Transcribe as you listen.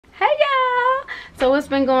So what's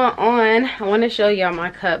been going on? I want to show y'all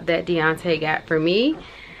my cup that Deontay got for me.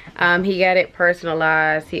 He got it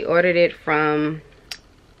personalized. He ordered it from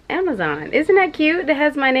Amazon. Isn't that cute? That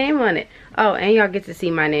has my name on it. Oh, and y'all get to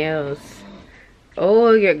see my nails.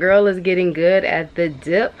 Oh, your girl is getting good at the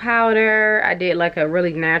dip powder. I did like a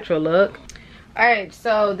really natural look. All right,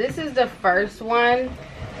 so this is the first one.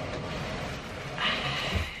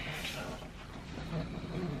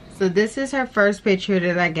 So this is her first picture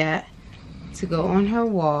that I got to go on her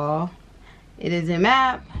wall. It is a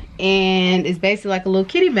map, and it's basically like a little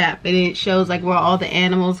kitty map, and it shows like where all the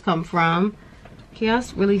animals come from. Can y'all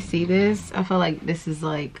really see this? I feel like this is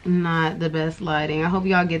like not the best lighting. I hope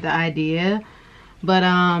y'all get the idea.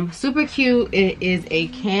 But super cute. It is a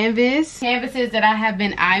canvas. Canvases that I have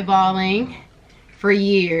been eyeballing for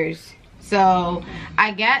years. So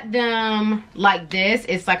I got them like this.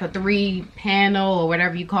 It's like a 3-panel or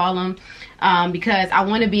whatever you call them, because I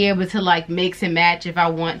want to be able to like mix and match if I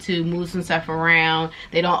want to move some stuff around.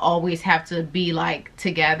 They don't always have to be like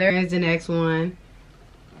together. Here's the next one.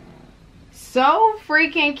 So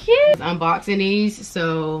freaking cute. Unboxing these,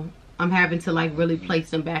 so I'm having to like really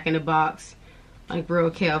place them back in the box like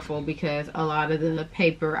real careful, because a lot of the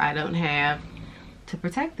paper I don't have to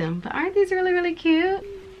protect them. But aren't these really, really cute?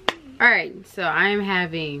 All right, so I am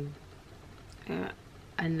having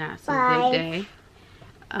a not so big day.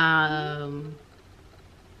 I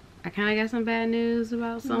kind of got some bad news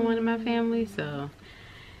about someone in my family, so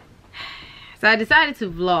I decided to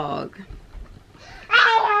vlog,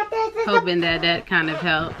 hoping that that kind of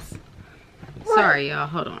helps. Sorry, y'all.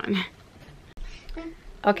 Hold on.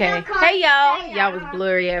 Okay. Hey, y'all. Y'all was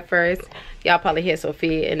blurry at first. Y'all probably hear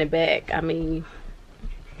Sophia in the back. I mean,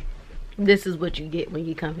 this is what you get when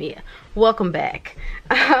you come here. Welcome back.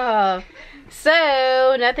 So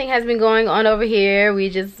nothing has been going on over here. We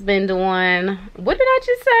just been doing, what did I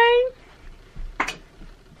just say?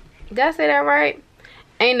 Did I say that right?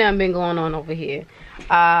 Ain't nothing been going on over here.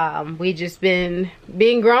 We just been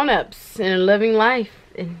being grown-ups and living life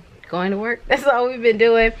and going to work. That's all we've been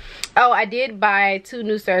doing. Oh, I did buy 2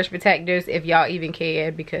 new surge protectors, if y'all even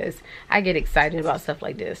care, because I get excited about stuff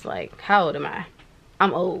like this. Like, how old am I?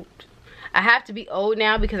 I'm old. I have to be old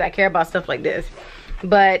now because I care about stuff like this.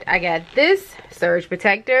 But I got this surge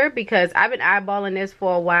protector because I've been eyeballing this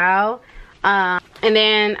for a while. And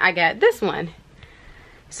then I got this one.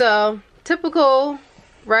 So typical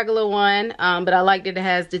regular one, but I liked it. It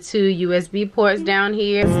has the 2 USB ports down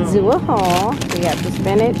here. Let's do a haul. We got the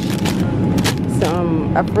spinach,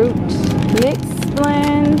 a fruit mix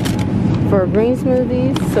blend for green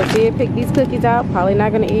smoothies. Sophia picked these cookies out. Probably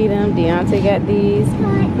not gonna eat them. Deontay got these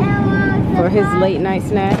for his late night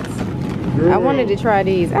snacks. Girl, I wanted to try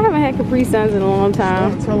these. I haven't had Capri Suns in a long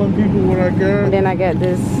time. Stop telling people what I got. And then I got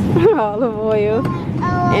this olive oil,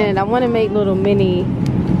 and I want to make little mini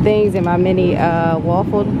things in my mini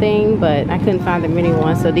waffle thing, but I couldn't find the mini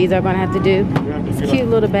one, so these are gonna have to do. It's cute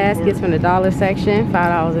little baskets from the dollar section,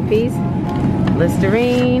 $5 a piece.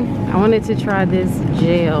 Listerine. I wanted to try this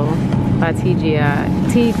gel by TGIN.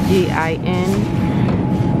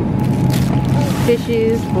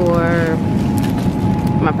 Tissues for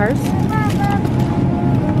my purse.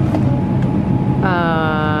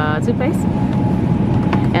 Toothpaste.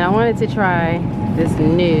 And I wanted to try this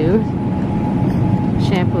new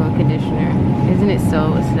shampoo and conditioner. Isn't it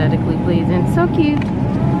so aesthetically pleasing? So cute.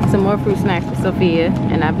 Some more fruit snacks for Sophia,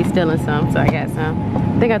 and I'll be stealing some, so I got some.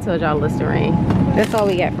 I think I told y'all Listerine. That's all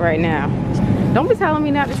we got for right now. Don't be telling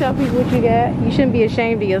me not to tell people what you got. You shouldn't be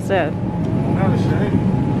ashamed of yourself. I'm not ashamed.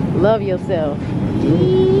 Love yourself.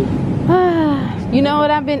 You know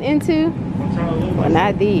what I've been into? Well,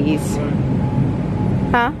 not these.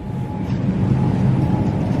 Huh?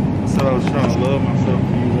 So I was trying to love myself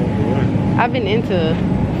when you walked away. I've been into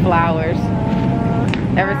flowers.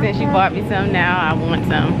 Ever since you bought me some, now I want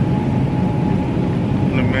some.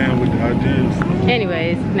 I'm the man with the ideas.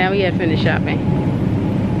 Anyways, now we have finished shopping.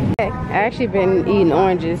 I actually been eating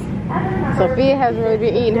oranges. Sophia hasn't really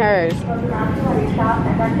been eating hers.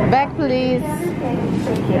 Back, please.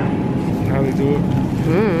 How they do it?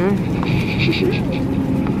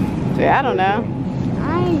 See, I don't know.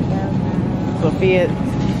 Sophia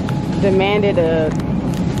demanded a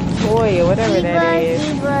toy or whatever that is.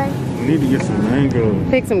 We need to get some mangoes.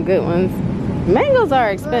 Pick some good ones. Mangoes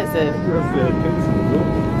are expensive.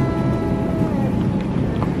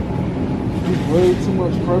 Way too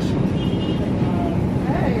much pressure.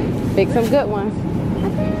 Pick some good ones.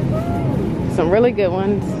 Some really good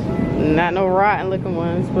ones. Not no rotten looking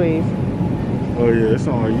ones, please. Oh yeah, it's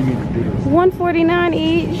all right. You need to do this. $1.49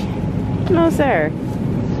 each? No, sir.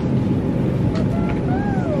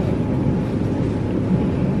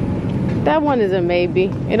 That one is a maybe.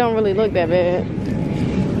 It don't really look that bad.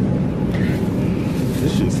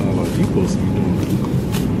 This shit sounds like you supposed to be doing it.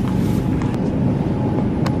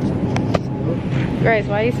 Grace,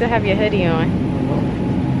 why you still have your hoodie on?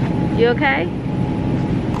 You okay?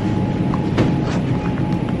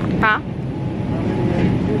 Huh?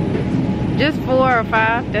 Just 4 or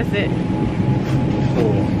 5, that's it.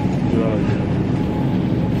 4.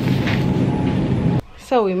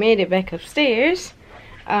 So we made it back upstairs.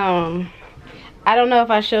 I don't know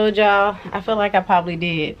if I showed y'all. I feel like I probably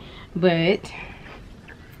did, but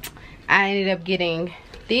I ended up getting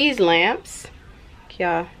these lamps.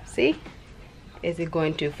 Y'all see? Is it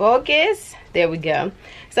going to focus? There we go.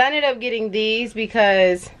 So I ended up getting these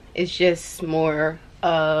because it's just more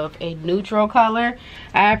of a neutral color.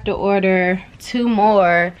 I have to order 2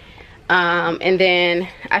 more, and then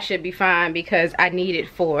I should be fine because I needed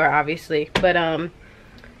 4 obviously. But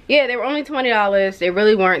yeah, they were only $20. They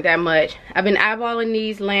really weren't that much. I've been eyeballing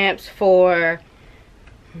these lamps for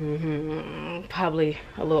probably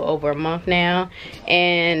a little over a month now,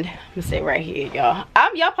 and let's say right here, y'all,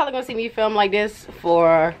 y'all probably gonna see me film like this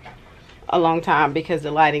for a long time because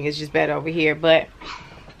the lighting is just better over here. But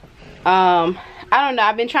I don't know,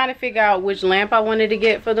 I've been trying to figure out which lamp I wanted to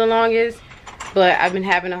get for the longest, but I've been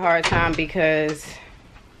having a hard time because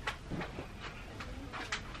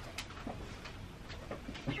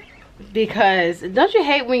don't you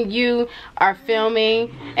hate when you are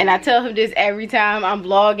filming, and I tell him this every time I'm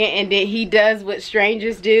vlogging, and then he does what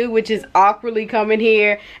strangers do, which is awkwardly come in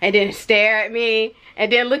here and then stare at me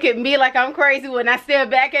and then look at me like I'm crazy when I stare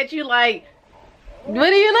back at you like,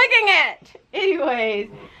 what are you looking at? Anyways,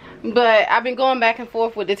 but I've been going back and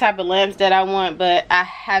forth with the type of lamps that I want, but I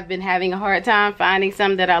have been having a hard time finding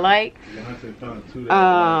some that I like.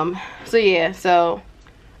 So yeah, so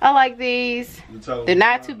I like these. They're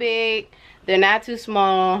not too big. They're not too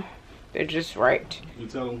small. They're just right. You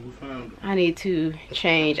tell them who found it. I need to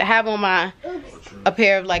change. I have on a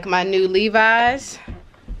pair of like my new Levi's.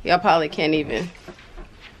 Y'all probably can't even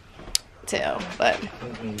tell, but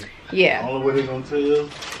yeah. All the way they're gonna tell you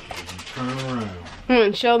is turn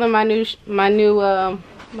around. Show them my new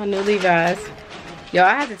Levi's. Y'all,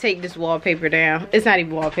 I have to take this wallpaper down. It's not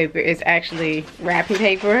even wallpaper. It's actually wrapping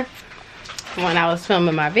paper. When I was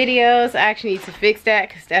filming my videos, I actually need to fix that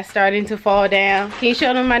because that's starting to fall down. Can you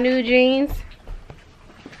show them my new jeans?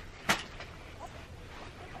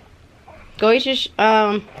 Go eat your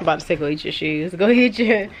I'm about to say go eat your shoes. Go eat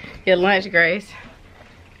your lunch, Grace.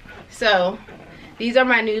 So these are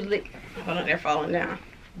my new hold on, they're falling down.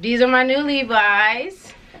 These are my new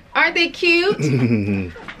Levi's. Aren't they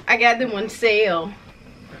cute? I got them on sale.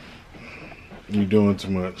 You're doing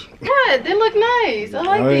too much. What? They look nice. I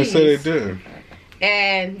like these. I didn't say they didn't.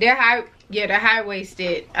 And they're high. Yeah, they're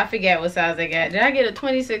high-waisted. I forget what size I got. Did I get a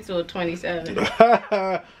 26 or a 27?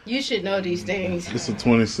 You should know these things. It's a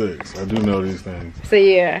 26. I do know these things. So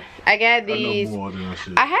yeah, I got these. I know more than I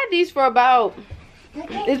should. I had these for about,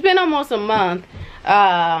 it's been almost a month.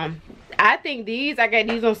 I think I got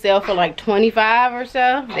these on sale for like 25 or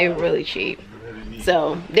so. They were really cheap.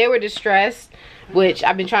 So they were distressed, which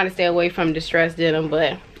I've been trying to stay away from distressed denim,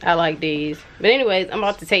 but I like these. But anyways, I'm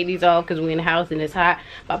about to take these off because we're in the house and it's hot.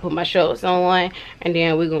 I'll put my shorts on and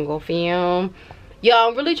then we're gonna go film. Y'all,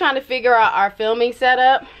 I'm really trying to figure out our filming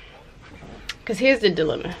setup, because here's the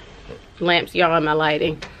dilemma. Lamps, y'all, and my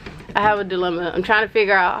lighting. I have a dilemma. I'm trying to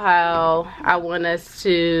figure out how I want us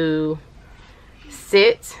to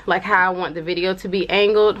sit, like how I want the video to be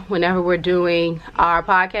angled whenever we're doing our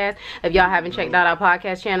podcast. If y'all haven't checked out our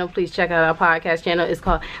podcast channel, please check out our podcast channel. It's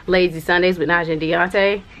called Lazy Sundays with Naja and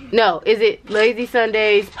Deontay. No, is it Lazy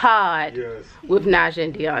Sundays Pod? Yes. With Naja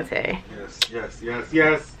and Deontay. Yes, yes, yes,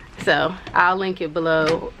 yes. So I'll link it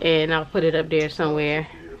below and I'll put it up there somewhere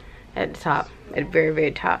at the top, at the very,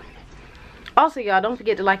 very top. Also, y'all, don't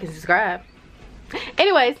forget to like and subscribe.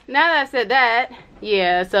 Anyways, now that I've said that,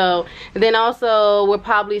 yeah, so then also we'll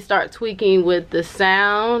probably start tweaking with the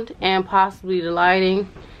sound and possibly the lighting.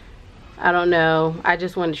 I don't know. I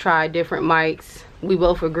just want to try different mics. We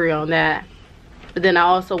both agree on that. But then I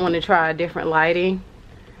also want to try different lighting.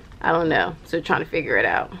 I don't know. So trying to figure it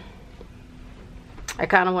out. I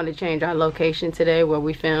kind of want to change our location today where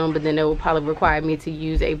we film, but then it will probably require me to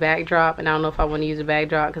use a backdrop, and I don't know if I want to use a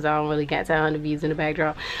backdrop because I don't really get tired of using a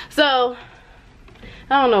backdrop. So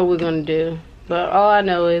I don't know what we're gonna do, but all I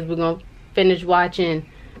know is we're gonna finish watching,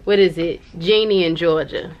 what is it, Jeannie in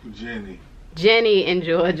Georgia. Jenny in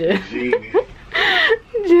Georgia.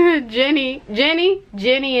 Jenny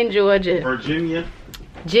in Georgia. Virginia.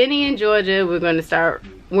 Jenny in Georgia. We're gonna start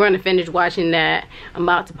we're gonna finish watching that. I'm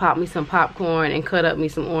about to pop me some popcorn and cut up me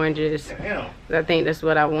some oranges. Damn. I think that's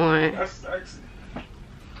what I want. That's sexy.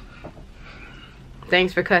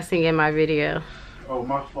 Thanks for cussing in my video. Oh,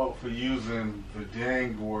 my fault for using the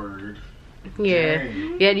dang word. Yeah, Dang.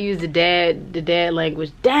 you had to use the dad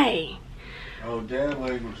language. Dang. Oh, dad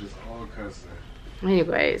language is all cussing.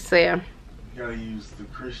 Anyway, so yeah. You gotta use the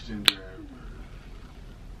Christian dad word.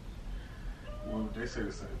 Well, they say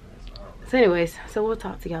the same thing. So I don't know. So anyways, so we'll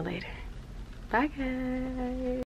talk to y'all later. Bye guys.